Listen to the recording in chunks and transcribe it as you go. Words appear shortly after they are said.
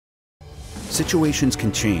situations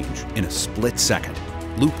can change in a split second.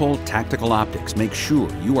 Leupold Tactical Optics makes sure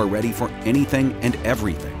you are ready for anything and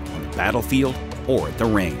everything on the battlefield or at the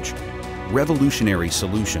range. Revolutionary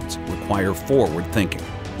solutions require forward thinking.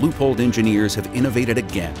 Leupold engineers have innovated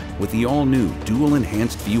again with the all-new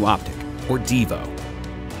Dual-Enhanced View Optic, or D-EVo.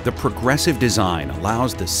 The progressive design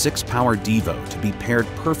allows the 6-power D-EVo to be paired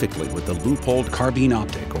perfectly with the Leupold Carbine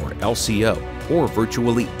Optic, or LCO, or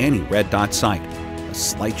virtually any red dot sight. A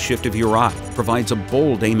slight shift of your eye provides a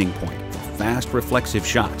bold aiming point for fast reflexive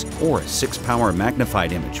shots, or a 6-power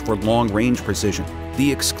magnified image for long-range precision. The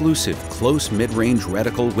exclusive Close Mid-Range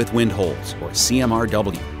Reticle with wind holes, or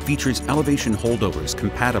CMR-W, features elevation holdovers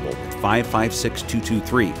compatible with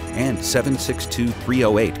 5.56-223 and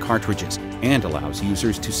 7.62-308 cartridges, and allows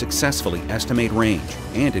users to successfully estimate range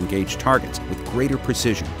and engage targets with greater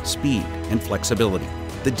precision, speed, and flexibility.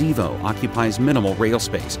 The D-EVo occupies minimal rail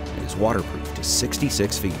space and is waterproof to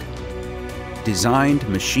 66 feet. Designed,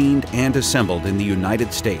 machined, and assembled in the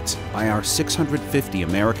United States by our 650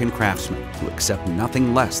 American craftsmen who accept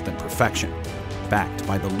nothing less than perfection. Backed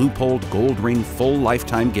by the Leupold Gold Ring full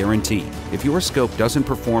lifetime guarantee. If your scope doesn't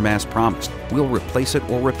perform as promised, we'll replace it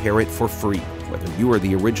or repair it for free, whether you are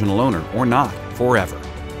the original owner or not, forever.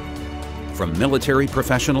 From military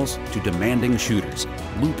professionals to demanding shooters,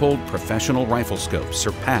 Leupold professional rifle scopes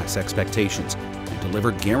surpass expectations and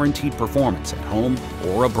deliver guaranteed performance at home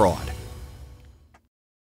or abroad.